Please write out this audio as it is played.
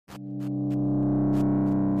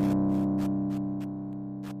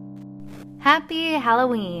Happy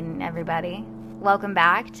Halloween, everybody. Welcome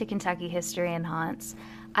back to Kentucky History and Haunts.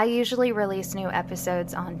 I usually release new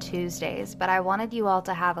episodes on Tuesdays, but I wanted you all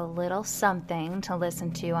to have a little something to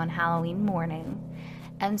listen to on Halloween morning.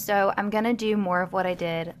 And so I'm going to do more of what I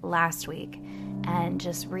did last week and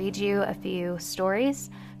just read you a few stories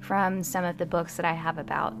from some of the books that I have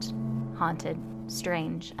about haunted,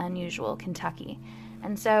 strange, unusual Kentucky.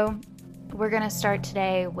 And so we're going to start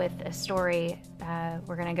today with a story.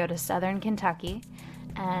 We're going to go to Southern Kentucky,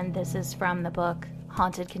 and this is from the book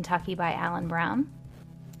Haunted Kentucky by Alan Brown.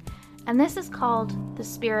 And this is called The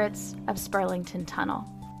Spirits of Spurlington Tunnel.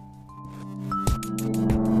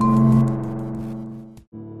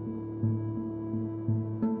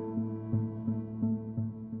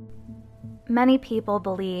 Many people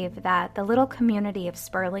believe that the little community of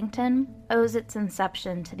Spurlington owes its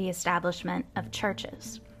inception to the establishment of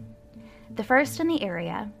churches. The first in the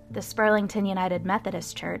area, the Spurlington United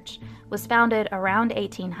Methodist Church, was founded around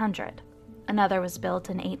 1800. Another was built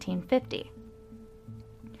in 1850.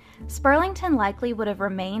 Spurlington likely would have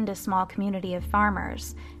remained a small community of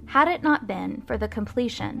farmers had it not been for the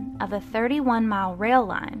completion of a 31-mile rail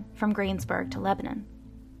line from Greensburg to Lebanon.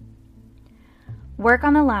 Work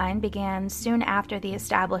on the line began soon after the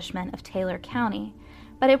establishment of Taylor County,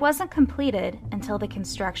 but it wasn't completed until the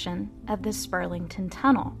construction of the Spurlington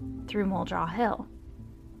Tunnel through Muldraugh Hill.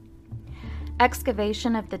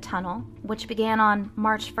 Excavation of the tunnel, which began on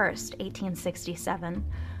March 1st, 1867,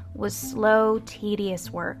 was slow,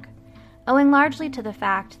 tedious work, owing largely to the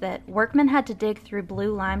fact that workmen had to dig through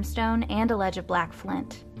blue limestone and a ledge of black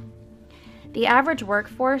flint. The average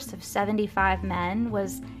workforce of 75 men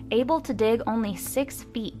was able to dig only 6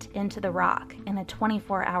 feet into the rock in a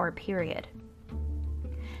 24-hour period.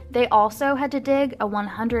 They also had to dig a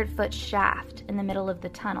 100-foot shaft in the middle of the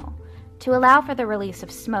tunnel to allow for the release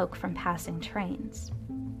of smoke from passing trains.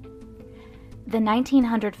 The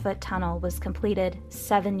 1,900-foot tunnel was completed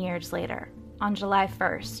 7 years later, on July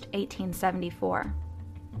 1st, 1874.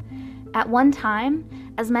 At one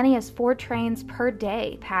time, as many as 4 trains per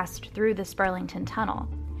day passed through the Spurlington Tunnel,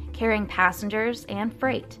 carrying passengers and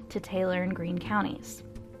freight to Taylor and Greene counties.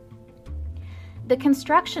 The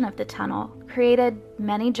construction of the tunnel created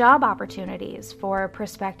many job opportunities for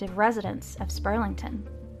prospective residents of Spurlington.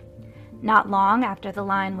 Not long after the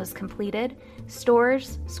line was completed,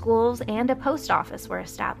 stores, schools, and a post office were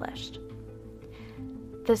established.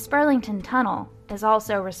 The Spurlington Tunnel is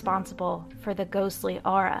also responsible for the ghostly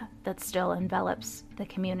aura that still envelops the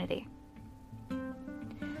community.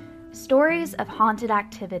 Stories of haunted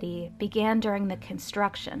activity began during the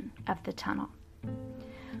construction of the tunnel.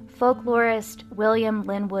 Folklorist William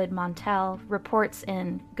Linwood Montell reports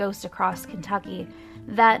in Ghost Across Kentucky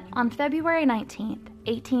that on February 19,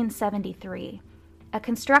 1873, a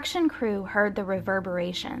construction crew heard the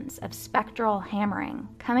reverberations of spectral hammering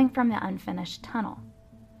coming from the unfinished tunnel.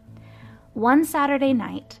 One Saturday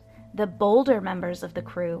night, the bolder members of the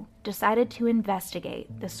crew decided to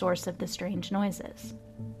investigate the source of the strange noises.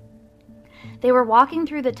 They were walking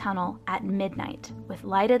through the tunnel at midnight with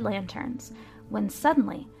lighted lanterns when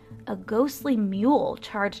suddenly a ghostly mule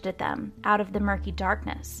charged at them out of the murky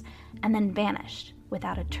darkness and then vanished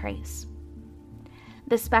without a trace.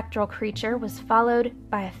 The spectral creature was followed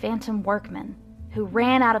by a phantom workman who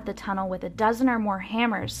ran out of the tunnel with a dozen or more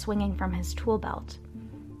hammers swinging from his tool belt.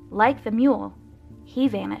 Like the mule, he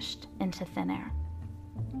vanished into thin air.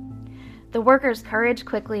 The workers' courage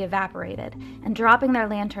quickly evaporated, and dropping their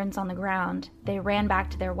lanterns on the ground, they ran back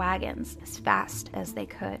to their wagons as fast as they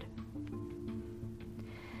could.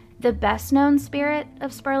 The best-known spirit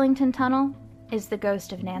of Spurlington Tunnel is the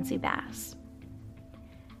ghost of Nancy Bass.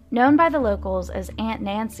 Known by the locals as Aunt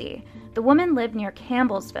Nancy, the woman lived near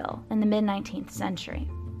Campbellsville in the mid-19th century.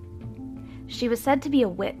 She was said to be a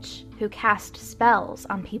witch who cast spells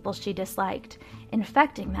on people she disliked,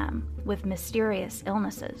 infecting them with mysterious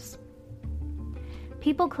illnesses.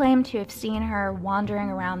 People claim to have seen her wandering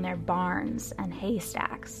around their barns and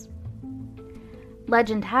haystacks.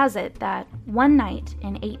 Legend has it that one night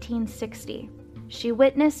in 1860, she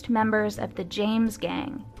witnessed members of the James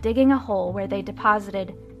Gang digging a hole where they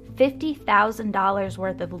deposited $50,000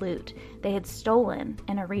 worth of loot they had stolen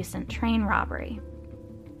in a recent train robbery.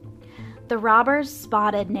 The robbers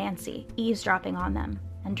spotted Nancy eavesdropping on them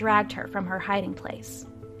and dragged her from her hiding place.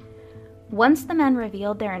 Once the men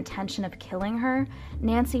revealed their intention of killing her,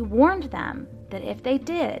 Nancy warned them that if they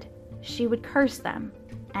did, she would curse them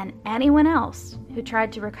and anyone else who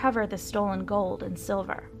tried to recover the stolen gold and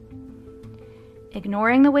silver.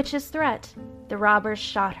 Ignoring the witch's threat, the robbers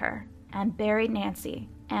shot her and buried Nancy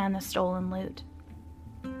and the stolen loot.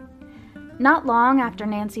 Not long after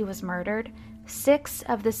Nancy was murdered, 6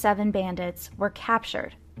 of the 7 bandits were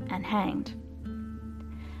captured and hanged.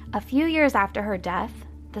 A few years after her death,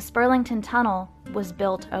 the Spurlington Tunnel was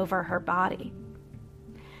built over her body.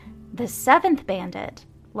 The 7th bandit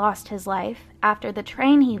lost his life after the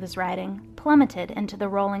train he was riding plummeted into the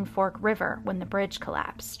Rolling Fork River when the bridge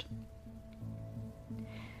collapsed.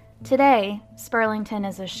 Today, Spurlington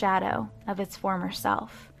is a shadow of its former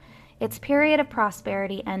self. Its period of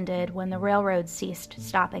prosperity ended when the railroad ceased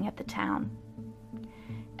stopping at the town.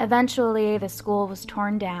 Eventually, the school was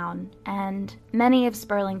torn down, and many of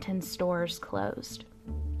Spurlington's stores closed.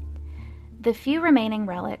 The few remaining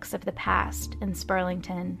relics of the past in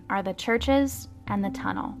Spurlington are the churches and the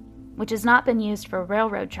tunnel, which has not been used for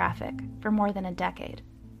railroad traffic for more than a decade.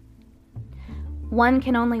 One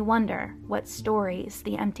can only wonder what stories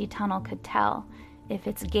the empty tunnel could tell if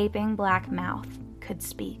its gaping black mouth could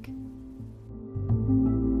speak.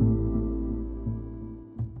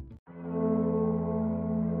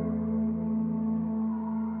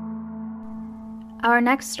 Our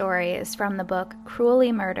next story is from the book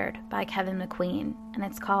Cruelly Murdered by Kevin McQueen, and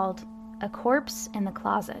it's called A Corpse in the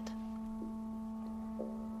Closet.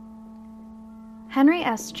 Henry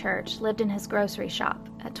S. Church lived in his grocery shop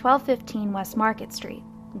at 1215 West Market Street,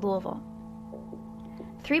 Louisville.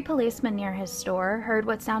 3 policemen near his store heard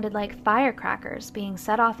what sounded like firecrackers being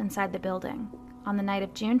set off inside the building on the night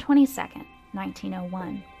of June 22nd,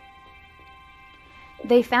 1901.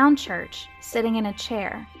 They found Church sitting in a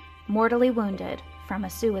chair, mortally wounded from a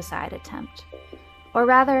suicide attempt, or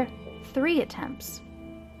rather, 3 attempts.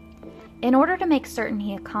 In order to make certain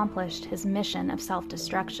he accomplished his mission of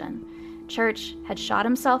self-destruction, Church had shot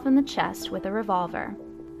himself in the chest with a revolver,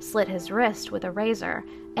 slit his wrist with a razor,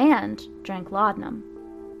 and drank laudanum.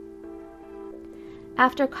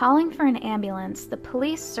 After calling for an ambulance, the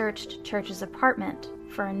police searched Church's apartment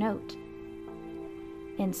for a note.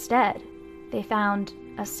 Instead, they found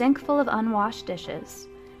a sink full of unwashed dishes,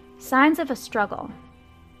 signs of a struggle,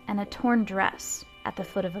 and a torn dress at the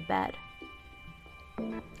foot of a bed.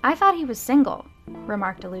 "I thought he was single,"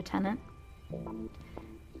 remarked a lieutenant.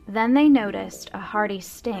 Then they noticed a hearty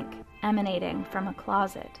stink emanating from a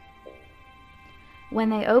closet. When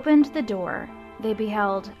they opened the door, they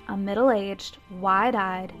beheld a middle-aged,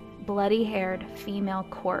 wide-eyed, bloody-haired female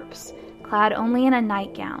corpse, clad only in a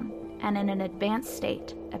nightgown and in an advanced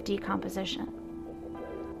state of decomposition.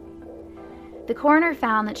 The coroner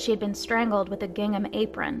found that she had been strangled with a gingham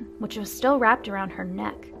apron, which was still wrapped around her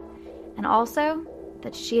neck, and also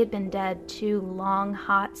that she had been dead 2 long,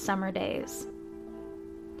 hot summer days.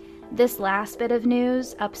 This last bit of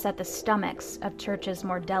news upset the stomachs of Church's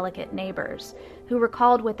more delicate neighbors, who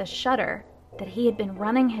recalled with a shudder that he had been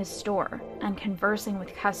running his store and conversing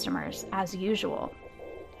with customers as usual.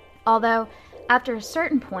 Although, after a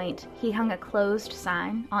certain point, he hung a closed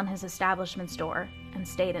sign on his establishment's door and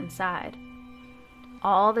stayed inside.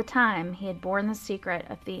 All the time, he had borne the secret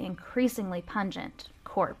of the increasingly pungent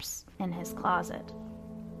corpse in his closet.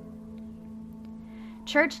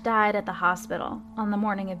 Church died at the hospital on the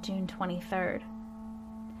morning of June 23rd.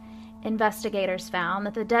 Investigators found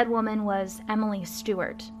that the dead woman was Emily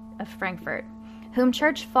Stewart of Frankfort, whom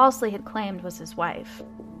Church falsely had claimed was his wife.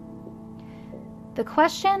 The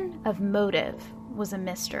question of motive was a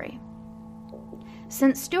mystery.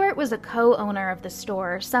 Since Stewart was a co-owner of the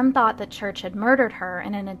store, some thought that Church had murdered her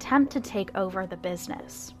in an attempt to take over the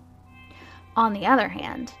business. On the other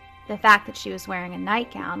hand, the fact that she was wearing a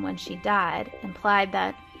nightgown when she died implied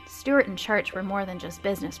that Stewart and Church were more than just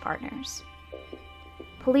business partners.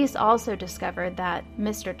 Police also discovered that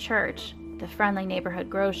Mr. Church, the friendly neighborhood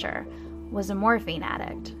grocer, was a morphine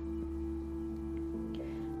addict.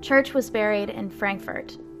 Church was buried in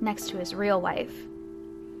Frankfort next to his real wife.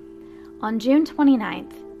 On June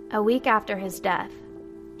 29th, a week after his death,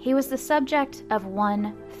 he was the subject of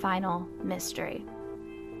one final mystery.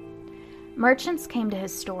 Merchants came to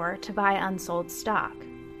his store to buy unsold stock.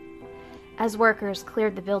 As workers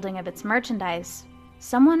cleared the building of its merchandise,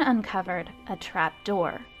 someone uncovered a trap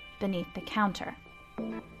door beneath the counter.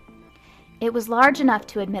 It was large enough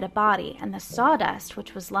to admit a body, and the sawdust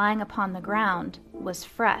which was lying upon the ground was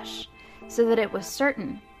fresh, so that it was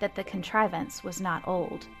certain that the contrivance was not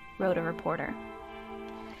old, wrote a reporter.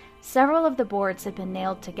 Several of the boards had been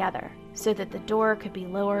nailed together so that the door could be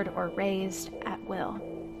lowered or raised at will.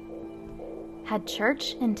 Had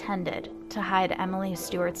Church intended to hide Emily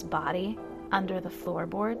Stewart's body under the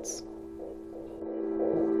floorboards?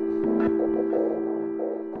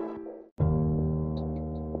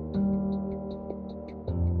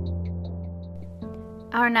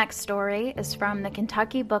 Our next story is from the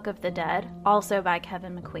Kentucky Book of the Dead, also by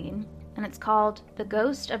Kevin McQueen, and and it's called The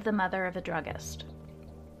Ghost of the Mother of a Druggist.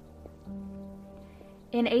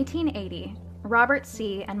 In 1880, Robert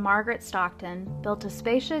C. and Margaret Stockton built a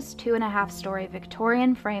spacious 2.5-story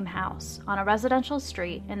Victorian frame house on a residential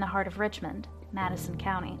street in the heart of Richmond, Madison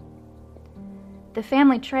County. The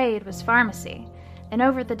family trade was pharmacy, and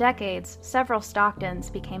over the decades, several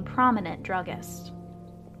Stocktons became prominent druggists.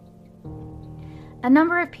 A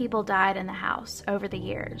number of people died in the house over the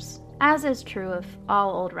years, as is true of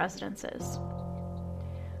all old residences.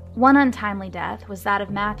 One untimely death was that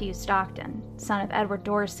of Matthew Stockton, son of Edward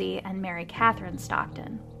Dorsey and Mary Catherine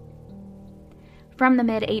Stockton. From the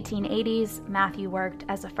mid-1880s, Matthew worked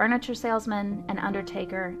as a furniture salesman, an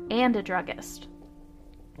undertaker, and a druggist.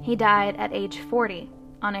 He died at age 40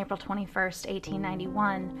 on April 21,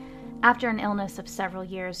 1891, after an illness of several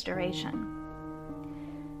years' duration.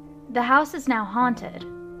 The house is now haunted,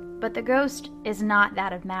 but the ghost is not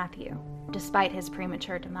that of Matthew, despite his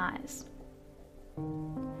premature demise.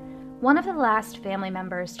 One of the last family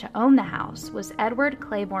members to own the house was Edward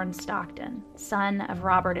Claiborne Stockton, son of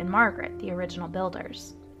Robert and Margaret, the original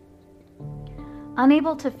builders.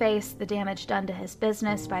 Unable to face the damage done to his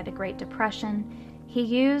business by the Great Depression, he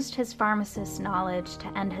used his pharmacist's knowledge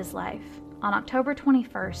to end his life on October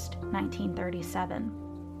 21, 1937.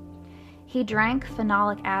 He drank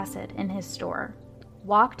phenolic acid in his store,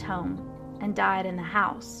 walked home, and died in the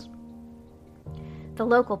house. The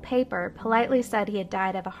local paper politely said he had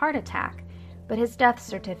died of a heart attack, but his death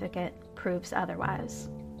certificate proves otherwise.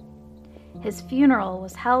 His funeral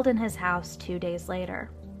was held in his house 2 days later.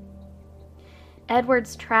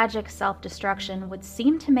 Edward's tragic self-destruction would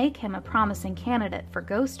seem to make him a promising candidate for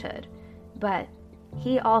ghosthood, but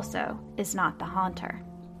he also is not the haunter.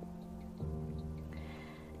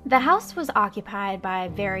 The house was occupied by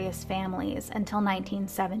various families until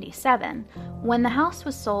 1977, when the house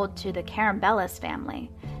was sold to the Carambellis family,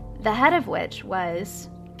 the head of which was,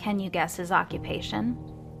 can you guess his occupation?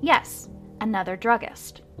 Yes, another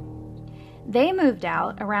druggist. They moved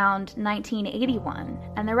out around 1981,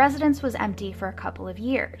 and the residence was empty for a couple of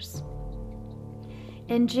years.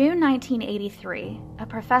 In June 1983, a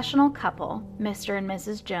professional couple, Mr. and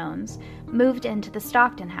Mrs. Jones, moved into the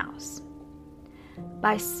Stockton house.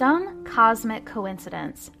 By some cosmic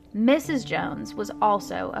coincidence, Mrs. Jones was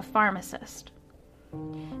also a pharmacist.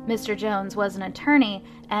 Mr. Jones was an attorney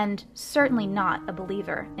and certainly not a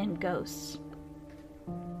believer in ghosts.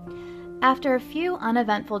 After a few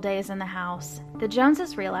uneventful days in the house, the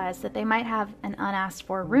Joneses realized that they might have an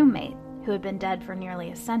unasked-for roommate who had been dead for nearly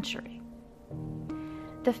a century.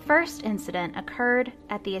 The first incident occurred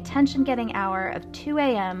at the attention-getting hour of 2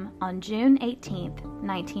 a.m. on June 18,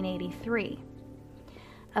 1983.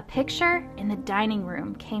 A picture in the dining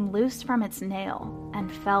room came loose from its nail and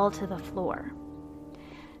fell to the floor.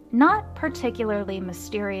 Not particularly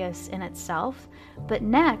mysterious in itself, but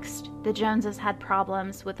next, the Joneses had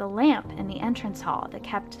problems with a lamp in the entrance hall that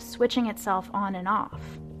kept switching itself on and off.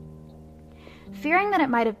 Fearing that it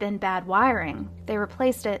might have been bad wiring, they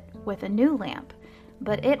replaced it with a new lamp,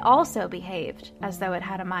 but it also behaved as though it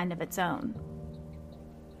had a mind of its own.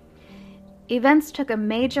 Events took a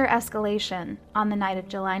major escalation on the night of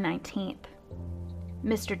July 19th.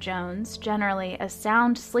 Mr. Jones, generally a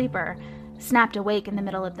sound sleeper, snapped awake in the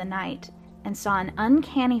middle of the night and saw an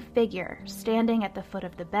uncanny figure standing at the foot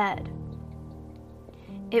of the bed.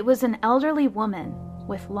 It was an elderly woman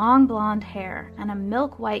with long blonde hair and a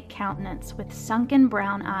milk-white countenance with sunken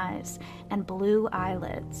brown eyes and blue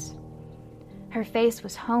eyelids. Her face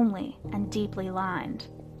was homely and deeply lined.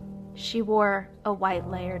 She wore a white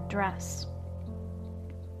layered dress.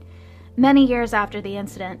 Many years after the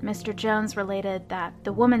incident, Mr. Jones related that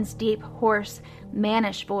the woman's deep, hoarse,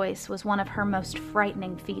 mannish voice was one of her most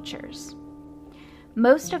frightening features.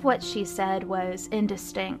 Most of what she said was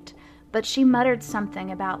indistinct, but she muttered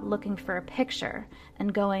something about looking for a picture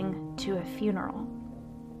and going to a funeral.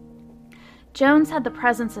 Jones had the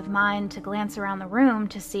presence of mind to glance around the room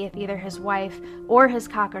to see if either his wife or his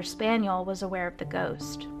Cocker Spaniel was aware of the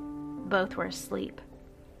ghost. Both were asleep.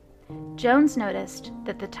 Jones noticed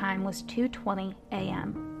that the time was 2:20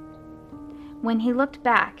 a.m. When he looked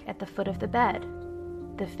back at the foot of the bed,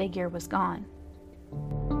 the figure was gone.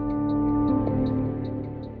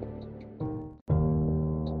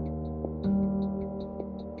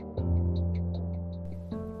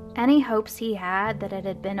 Any hopes he had that it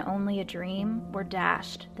had been only a dream were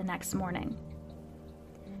dashed the next morning.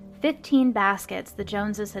 15 baskets the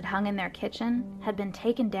Joneses had hung in their kitchen had been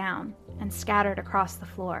taken down and scattered across the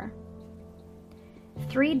floor.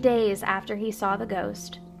 3 days after he saw the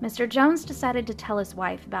ghost, Mr. Jones decided to tell his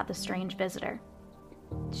wife about the strange visitor.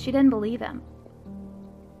 She didn't believe him.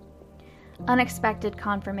 Unexpected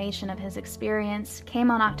confirmation of his experience came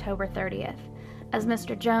on October 30th, as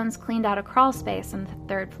Mr. Jones cleaned out a crawl space in the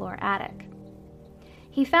third-floor attic.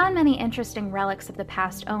 He found many interesting relics of the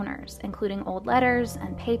past owners, including old letters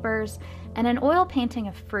and papers, and an oil painting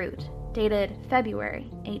of fruit, dated February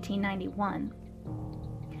 1891.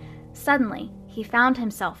 Suddenly, he found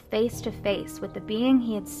himself face to face with the being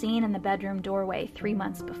he had seen in the bedroom doorway 3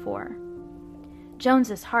 months before.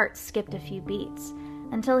 Jones's heart skipped a few beats,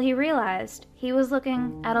 until he realized he was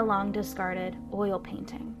looking at a long-discarded oil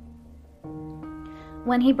painting.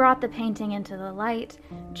 When he brought the painting into the light,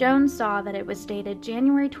 Jones saw that it was dated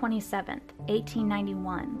January 27,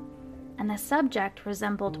 1891, and the subject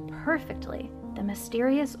resembled perfectly the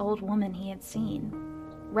mysterious old woman he had seen,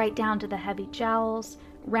 right down to the heavy jowls,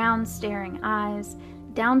 round staring eyes,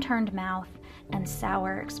 downturned mouth, and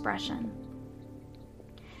sour expression.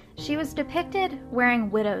 She was depicted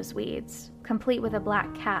wearing widow's weeds, complete with a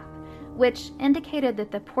black cap, which indicated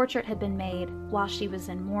that the portrait had been made while she was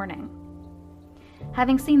in mourning.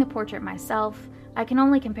 Having seen the portrait myself, I can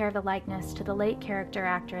only compare the likeness to the late character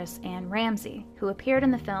actress Anne Ramsey, who appeared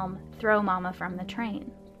in the film Throw Mama from the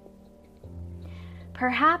Train.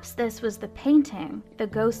 Perhaps this was the painting the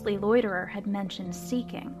ghostly loiterer had mentioned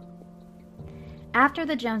seeking. After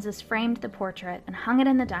the Joneses framed the portrait and hung it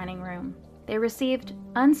in the dining room, they received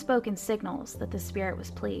unspoken signals that the spirit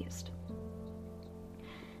was pleased.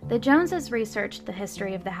 The Joneses researched the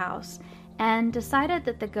history of the house and decided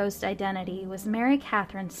that the ghost identity was Mary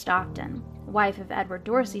Catherine Stockton, wife of Edward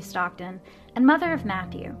Dorsey Stockton and mother of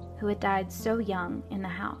Matthew, who had died so young in the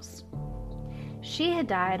house. She had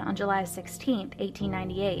died on July 16,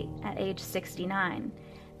 1898, at age 69,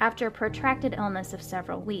 after a protracted illness of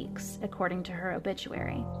several weeks, according to her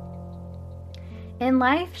obituary. In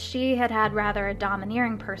life, she had had rather a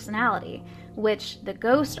domineering personality, which the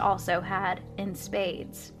ghost also had in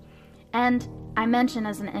spades. And I mention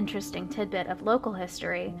as an interesting tidbit of local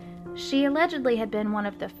history, she allegedly had been one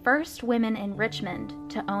of the first women in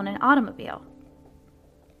Richmond to own an automobile.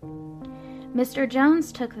 Mr.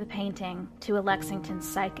 Jones took the painting to a Lexington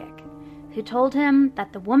psychic, who told him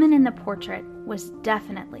that the woman in the portrait was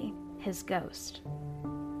definitely his ghost.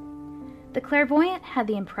 The clairvoyant had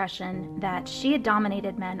the impression that she had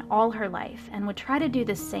dominated men all her life and would try to do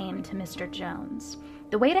the same to Mr. Jones.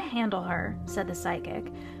 The way to handle her, said the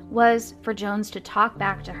psychic, was for Jones to talk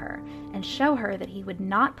back to her and show her that he would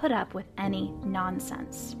not put up with any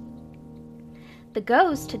nonsense. The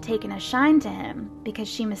ghost had taken a shine to him because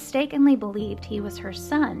she mistakenly believed he was her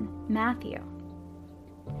son, Matthew.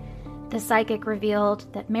 The psychic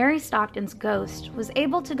revealed that Mary Stockton's ghost was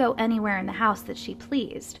able to go anywhere in the house that she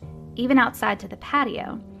pleased, even outside to the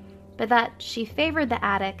patio, but that she favored the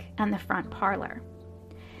attic and the front parlor.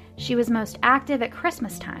 She was most active at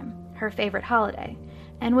Christmas time, her favorite holiday,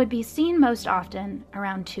 and would be seen most often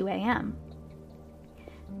around 2 a.m.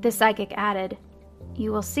 The psychic added,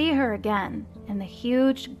 "You will see her again in the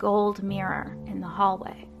huge gold mirror in the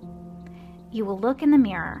hallway. You will look in the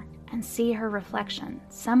mirror and see her reflection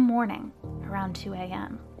some morning around 2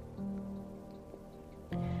 a.m.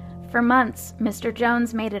 For months, Mr.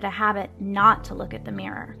 Jones made it a habit not to look at the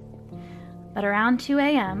mirror. But around 2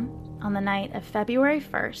 a.m., on the night of February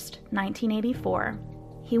 1st, 1984,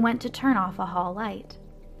 he went to turn off a hall light.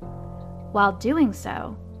 While doing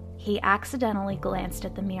so, he accidentally glanced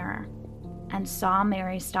at the mirror and saw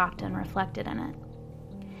Mary Stockton reflected in it.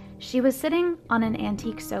 She was sitting on an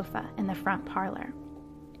antique sofa in the front parlor.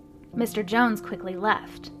 Mr. Jones quickly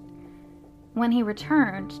left. When he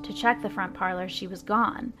returned to check the front parlor, she was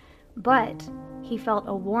gone, but he felt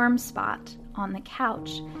a warm spot on the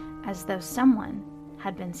couch as though someone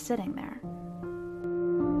had been sitting there.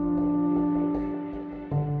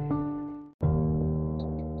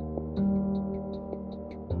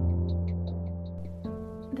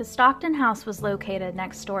 The Stockton house was located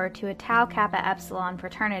next door to a Tau Kappa Epsilon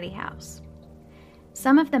fraternity house.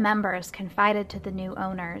 Some of the members confided to the new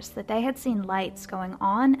owners that they had seen lights going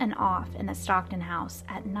on and off in the Stockton house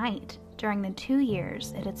at night during the 2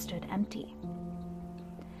 years it had stood empty.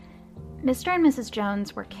 Mr. and Mrs.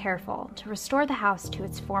 Jones were careful to restore the house to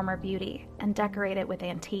its former beauty and decorate it with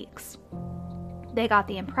antiques. They got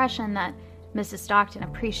the impression that Mrs. Stockton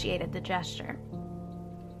appreciated the gesture.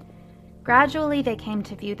 Gradually, they came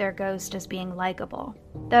to view their ghost as being likable,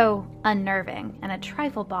 though unnerving and a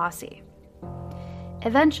trifle bossy.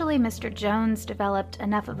 Eventually, Mr. Jones developed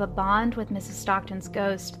enough of a bond with Mrs. Stockton's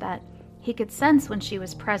ghost that he could sense when she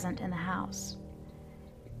was present in the house.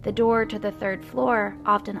 The door to the third floor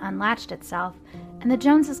often unlatched itself, and the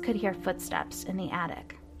Joneses could hear footsteps in the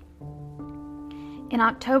attic. In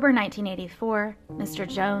October 1984, Mr.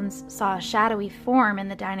 Jones saw a shadowy form in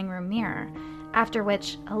the dining room mirror, after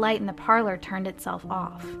which a light in the parlor turned itself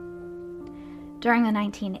off. During the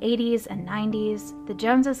 1980s and 90s, the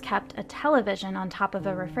Joneses kept a television on top of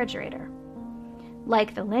a refrigerator.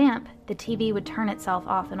 Like the lamp, the TV would turn itself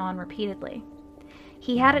off and on repeatedly.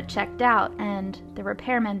 He had it checked out, and the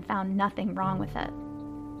repairman found nothing wrong with it.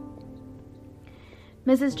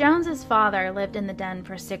 Mrs. Jones's father lived in the den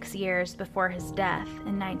for 6 years before his death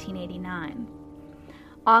in 1989.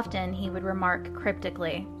 Often he would remark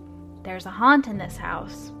cryptically, "There's a haunt in this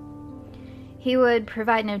house." He would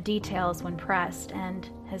provide no details when pressed, and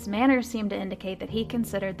his manner seemed to indicate that he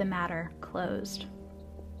considered the matter closed.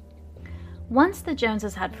 Once the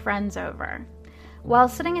Joneses had friends over. While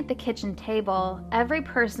sitting at the kitchen table, every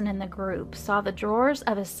person in the group saw the drawers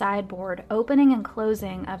of a sideboard opening and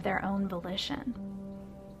closing of their own volition.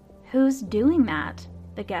 "Who's doing that?"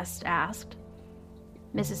 the guests asked.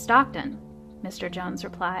 "Mrs. Stockton," Mr. Jones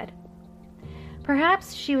replied.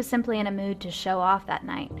 Perhaps she was simply in a mood to show off that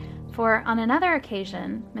night, for on another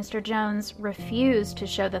occasion, Mr. Jones refused to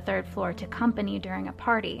show the third floor to company during a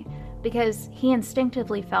party because he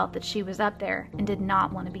instinctively felt that she was up there and did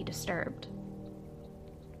not want to be disturbed.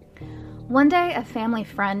 One day, a family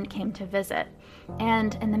friend came to visit,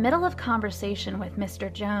 and in the middle of conversation with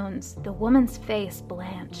Mr. Jones, the woman's face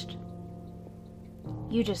blanched.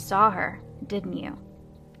 "You just saw her, didn't you?"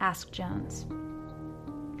 asked Jones.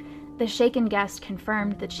 The shaken guest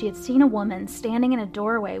confirmed that she had seen a woman standing in a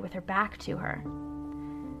doorway with her back to her.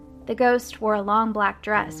 The ghost wore a long black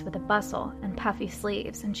dress with a bustle and puffy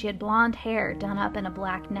sleeves, and she had blonde hair done up in a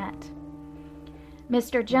black net.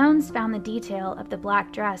 Mr. Jones found the detail of the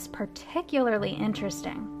black dress particularly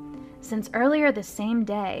interesting, since earlier the same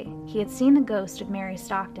day he had seen the ghost of Mary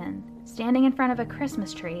Stockton standing in front of a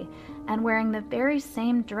Christmas tree and wearing the very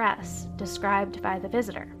same dress described by the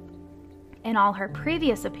visitor. In all her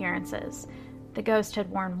previous appearances, the ghost had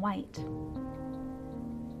worn white.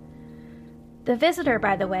 The visitor,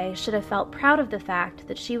 by the way, should have felt proud of the fact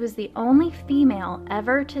that she was the only female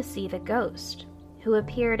ever to see the ghost, who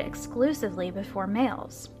appeared exclusively before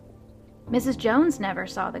males. Mrs. Jones never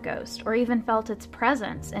saw the ghost or even felt its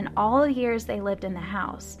presence in all the years they lived in the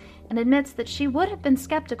house, and admits that she would have been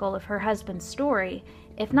skeptical of her husband's story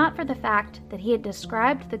if not for the fact that he had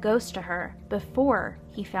described the ghost to her before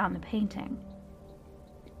he found the painting.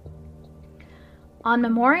 On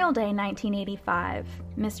Memorial Day 1985,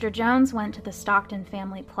 Mr. Jones went to the Stockton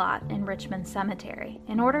family plot in Richmond Cemetery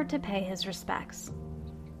in order to pay his respects.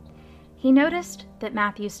 He noticed that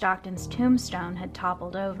Matthew Stockton's tombstone had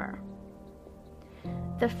toppled over.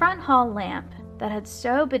 The front hall lamp that had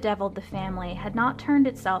so bedeviled the family had not turned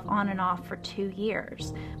itself on and off for 2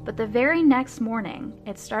 years, but the very next morning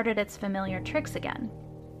it started its familiar tricks again.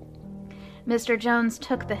 Mr. Jones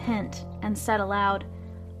took the hint and said aloud,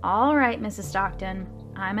 "All right, Mrs. Stockton,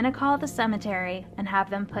 I'm going to call the cemetery and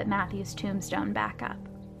have them put Matthew's tombstone back up."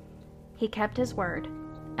 He kept his word,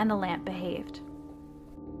 and the lamp behaved.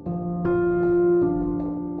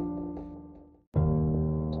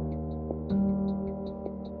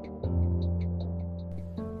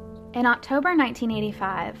 In October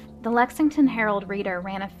 1985, the Lexington Herald-Reader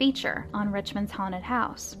ran a feature on Richmond's haunted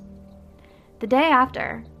house. The day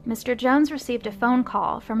after, Mr. Jones received a phone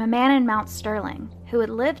call from a man in Mount Sterling who had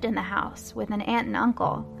lived in the house with an aunt and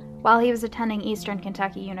uncle while he was attending Eastern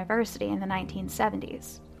Kentucky University in the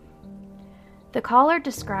 1970s. The caller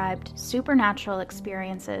described supernatural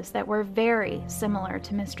experiences that were very similar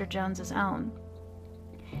to Mr. Jones's own.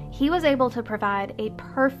 He was able to provide a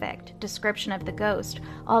perfect description of the ghost,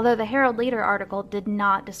 although the Herald-Leader article did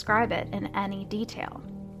not describe it in any detail.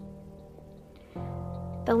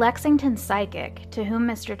 The Lexington psychic, to whom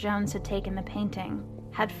Mr. Jones had taken the painting,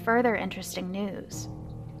 had further interesting news.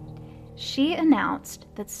 She announced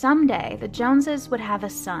that someday the Joneses would have a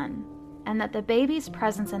son, and that the baby's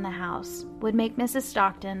presence in the house would make Mrs.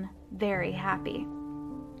 Stockton very happy.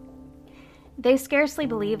 They scarcely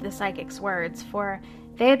believed the psychic's words, for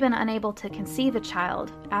they had been unable to conceive a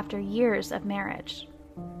child after years of marriage.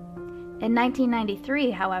 In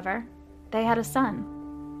 1993, however, they had a son.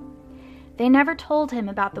 They never told him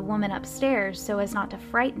about the woman upstairs so as not to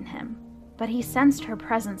frighten him, but he sensed her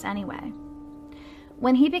presence anyway.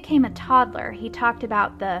 When he became a toddler, he talked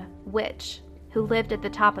about the witch who lived at the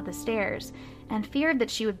top of the stairs and feared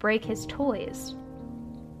that she would break his toys.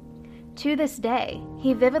 To this day,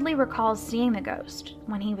 he vividly recalls seeing the ghost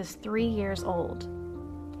when he was 3 years old.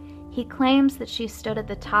 He claims that she stood at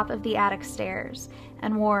the top of the attic stairs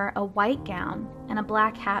and wore a white gown and a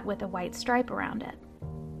black hat with a white stripe around it.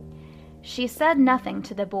 She said nothing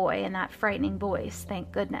to the boy in that frightening voice,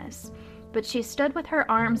 thank goodness, but she stood with her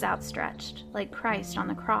arms outstretched, like Christ on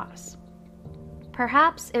the cross.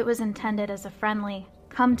 Perhaps it was intended as a friendly,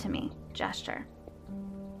 come to me gesture.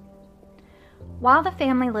 While the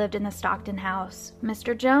family lived in the Stockton house,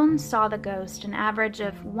 Mr. Jones saw the ghost an average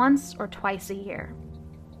of once or twice a year.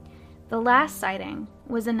 The last sighting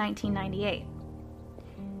was in 1998.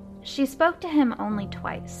 She spoke to him only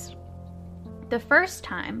twice. The first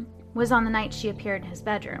time was on the night she appeared in his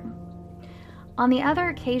bedroom. On the other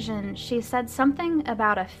occasion, she said something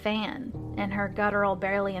about a fan in her guttural,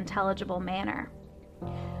 barely intelligible manner.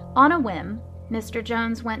 On a whim, Mr.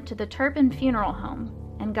 Jones went to the Turpin Funeral Home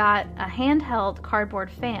and got a handheld cardboard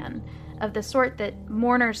fan of the sort that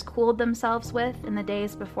mourners cooled themselves with in the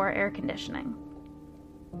days before air conditioning.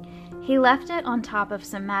 He left it on top of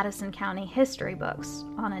some Madison County history books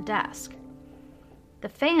on a desk. The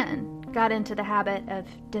fan got into the habit of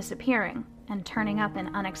disappearing and turning up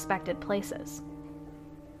in unexpected places.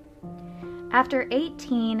 After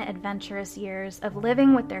 18 adventurous years of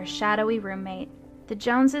living with their shadowy roommate, the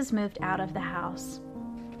Joneses moved out of the house.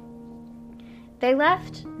 They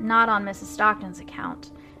left not on Mrs. Stockton's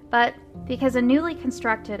account, but because a newly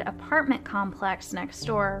constructed apartment complex next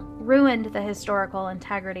door ruined the historical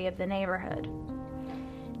integrity of the neighborhood.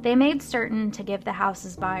 They made certain to give the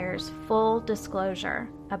house's buyers full disclosure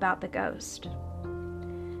about the ghost.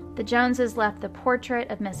 The Joneses left the portrait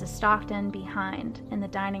of Mrs. Stockton behind in the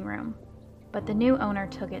dining room, but the new owner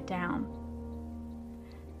took it down.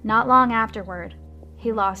 Not long afterward,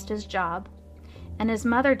 he lost his job, and his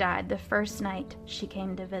mother died the first night she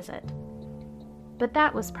came to visit. But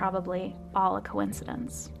that was probably all a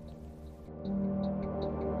coincidence.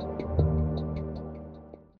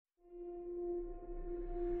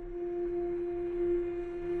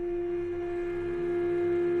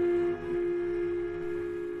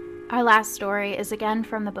 Our last story is again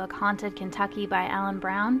from the book Haunted Kentucky by Alan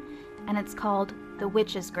Brown, and it's called The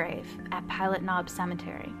Witch's Grave at Pilot Knob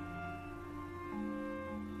Cemetery.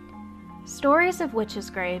 Stories of witches'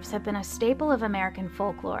 graves have been a staple of American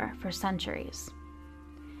folklore for centuries.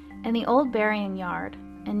 In the Old Burying Yard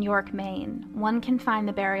in York, Maine, one can find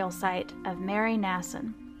the burial site of Mary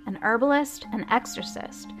Nasson, an herbalist and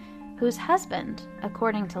exorcist whose husband,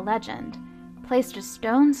 according to legend, placed a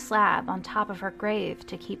stone slab on top of her grave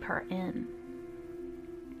to keep her in.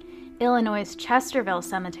 Illinois' Chesterville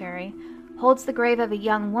Cemetery holds the grave of a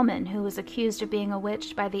young woman who was accused of being a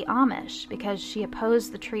witch by the Amish because she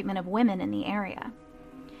opposed the treatment of women in the area.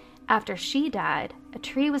 After she died, a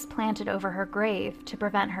tree was planted over her grave to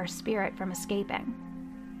prevent her spirit from escaping.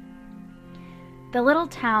 The little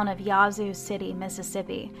town of Yazoo City,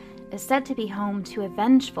 Mississippi, is said to be home to a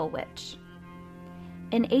vengeful witch.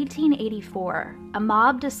 In 1884, a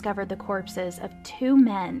mob discovered the corpses of 2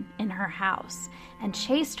 men in her house and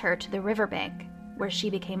chased her to the riverbank, where she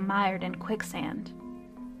became mired in quicksand.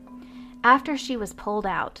 After she was pulled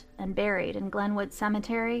out and buried in Glenwood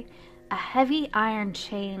Cemetery, a heavy iron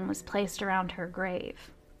chain was placed around her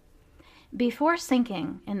grave. Before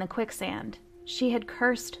sinking in the quicksand, she had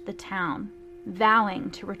cursed the town,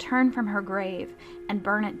 vowing to return from her grave and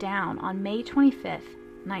burn it down on May 25,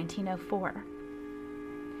 1904.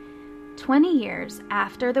 20 years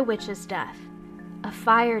after the witch's death, a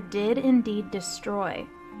fire did indeed destroy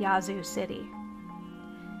Yazoo City.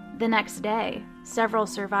 The next day, several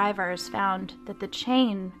survivors found that the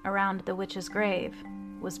chain around the witch's grave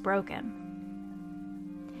was broken.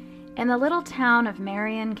 In the little town of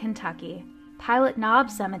Marion, Kentucky, Pilot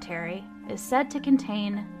Knob Cemetery is said to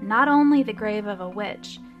contain not only the grave of a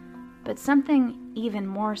witch, but something even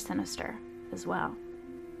more sinister as well.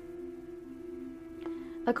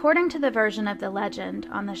 According to the version of the legend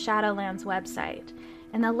on the Shadowlands website,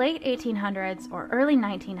 in the late 1800s or early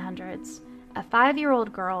 1900s, a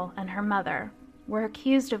 5-year-old girl and her mother were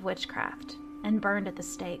accused of witchcraft and burned at the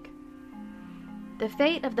stake. The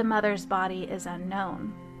fate of the mother's body is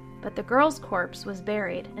unknown, but the girl's corpse was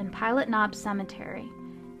buried in Pilot Knob Cemetery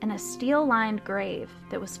in a steel-lined grave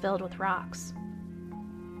that was filled with rocks.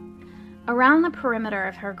 Around the perimeter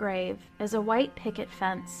of her grave is a white picket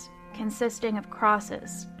fence consisting of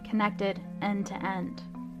crosses connected end to end.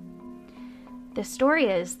 The story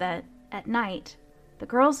is that, at night, the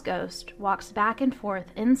girl's ghost walks back and forth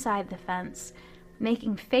inside the fence,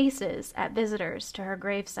 making faces at visitors to her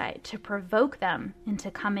gravesite to provoke them into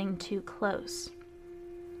coming too close.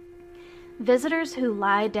 Visitors who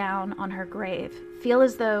lie down on her grave feel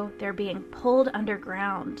as though they're being pulled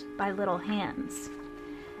underground by little hands.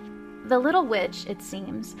 The little witch, it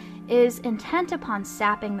seems, is intent upon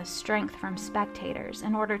sapping the strength from spectators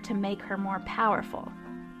in order to make her more powerful.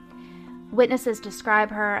 Witnesses describe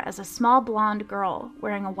her as a small blonde girl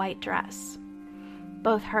wearing a white dress.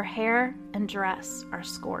 Both her hair and dress are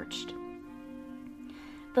scorched.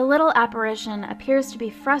 The little apparition appears to be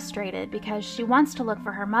frustrated because she wants to look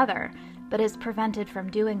for her mother, but is prevented from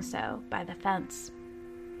doing so by the fence.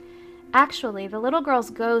 Actually, the little girl's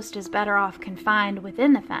ghost is better off confined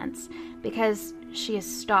within the fence because she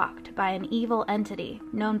is stalked by an evil entity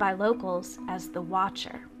known by locals as the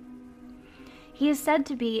Watcher. He is said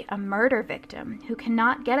to be a murder victim who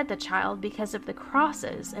cannot get at the child because of the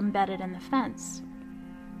crosses embedded in the fence.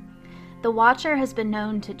 The Watcher has been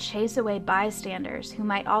known to chase away bystanders who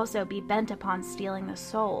might also be bent upon stealing the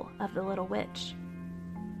soul of the little witch.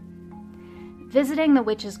 Visiting the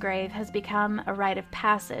witch's grave has become a rite of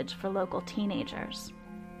passage for local teenagers.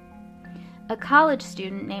 A college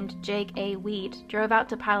student named Jake A. Wheat drove out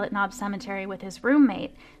to Pilot Knob Cemetery with his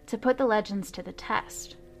roommate to put the legends to the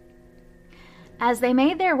test. As they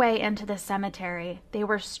made their way into the cemetery, they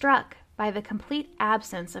were struck by the complete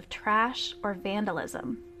absence of trash or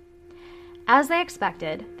vandalism. As they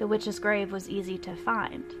expected, the witch's grave was easy to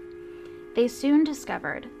find. They soon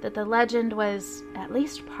discovered that the legend was at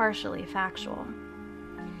least partially factual.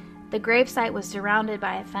 The gravesite was surrounded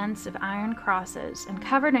by a fence of iron crosses and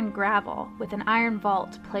covered in gravel with an iron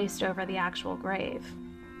vault placed over the actual grave.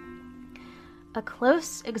 A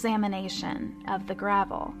close examination of the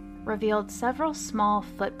gravel revealed several small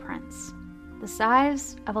footprints, the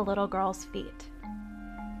size of a little girl's feet.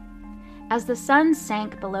 As the sun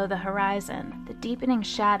sank below the horizon, the deepening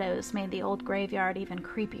shadows made the old graveyard even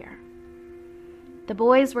creepier. The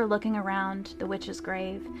boys were looking around the witch's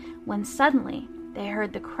grave when suddenly they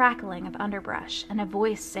heard the crackling of underbrush and a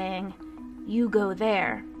voice saying, "You go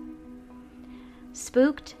there."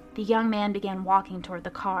 Spooked, the young man began walking toward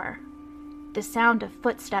the car. The sound of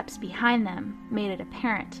footsteps behind them made it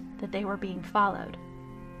apparent that they were being followed.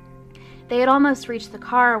 They had almost reached the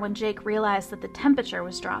car when Jake realized that the temperature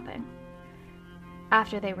was dropping.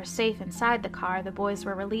 After they were safe inside the car, the boys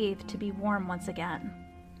were relieved to be warm once again.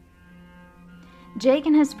 Jake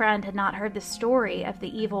and his friend had not heard the story of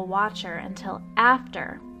the evil Watcher until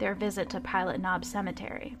after their visit to Pilot Knob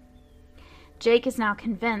Cemetery. Jake is now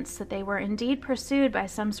convinced that they were indeed pursued by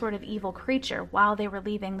some sort of evil creature while they were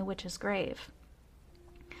leaving the witch's grave.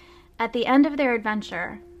 At the end of their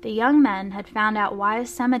adventure, the young men had found out why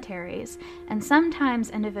cemeteries, and sometimes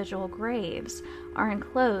individual graves, are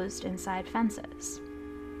enclosed inside fences.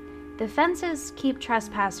 The fences keep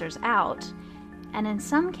trespassers out, and in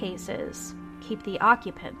some cases, keep the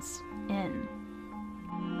occupants in.